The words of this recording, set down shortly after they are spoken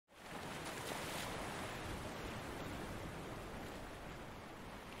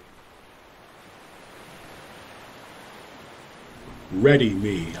Ready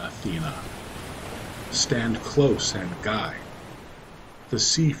me, Athena. Stand close and guide. The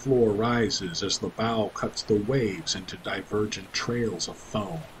seafloor rises as the bow cuts the waves into divergent trails of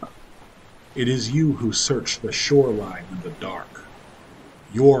foam. It is you who search the shoreline in the dark.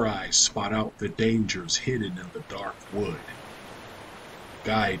 Your eyes spot out the dangers hidden in the dark wood.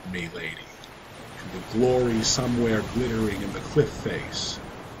 Guide me, lady, to the glory somewhere glittering in the cliff face.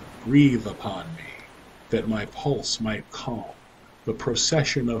 Breathe upon me, that my pulse might calm, the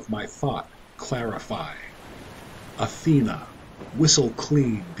procession of my thought clarify. Athena, whistle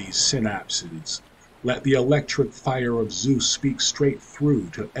clean these synapses. Let the electric fire of Zeus speak straight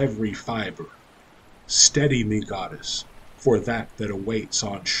through to every fiber. Steady me, goddess, for that awaits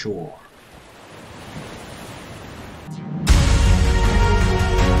on shore.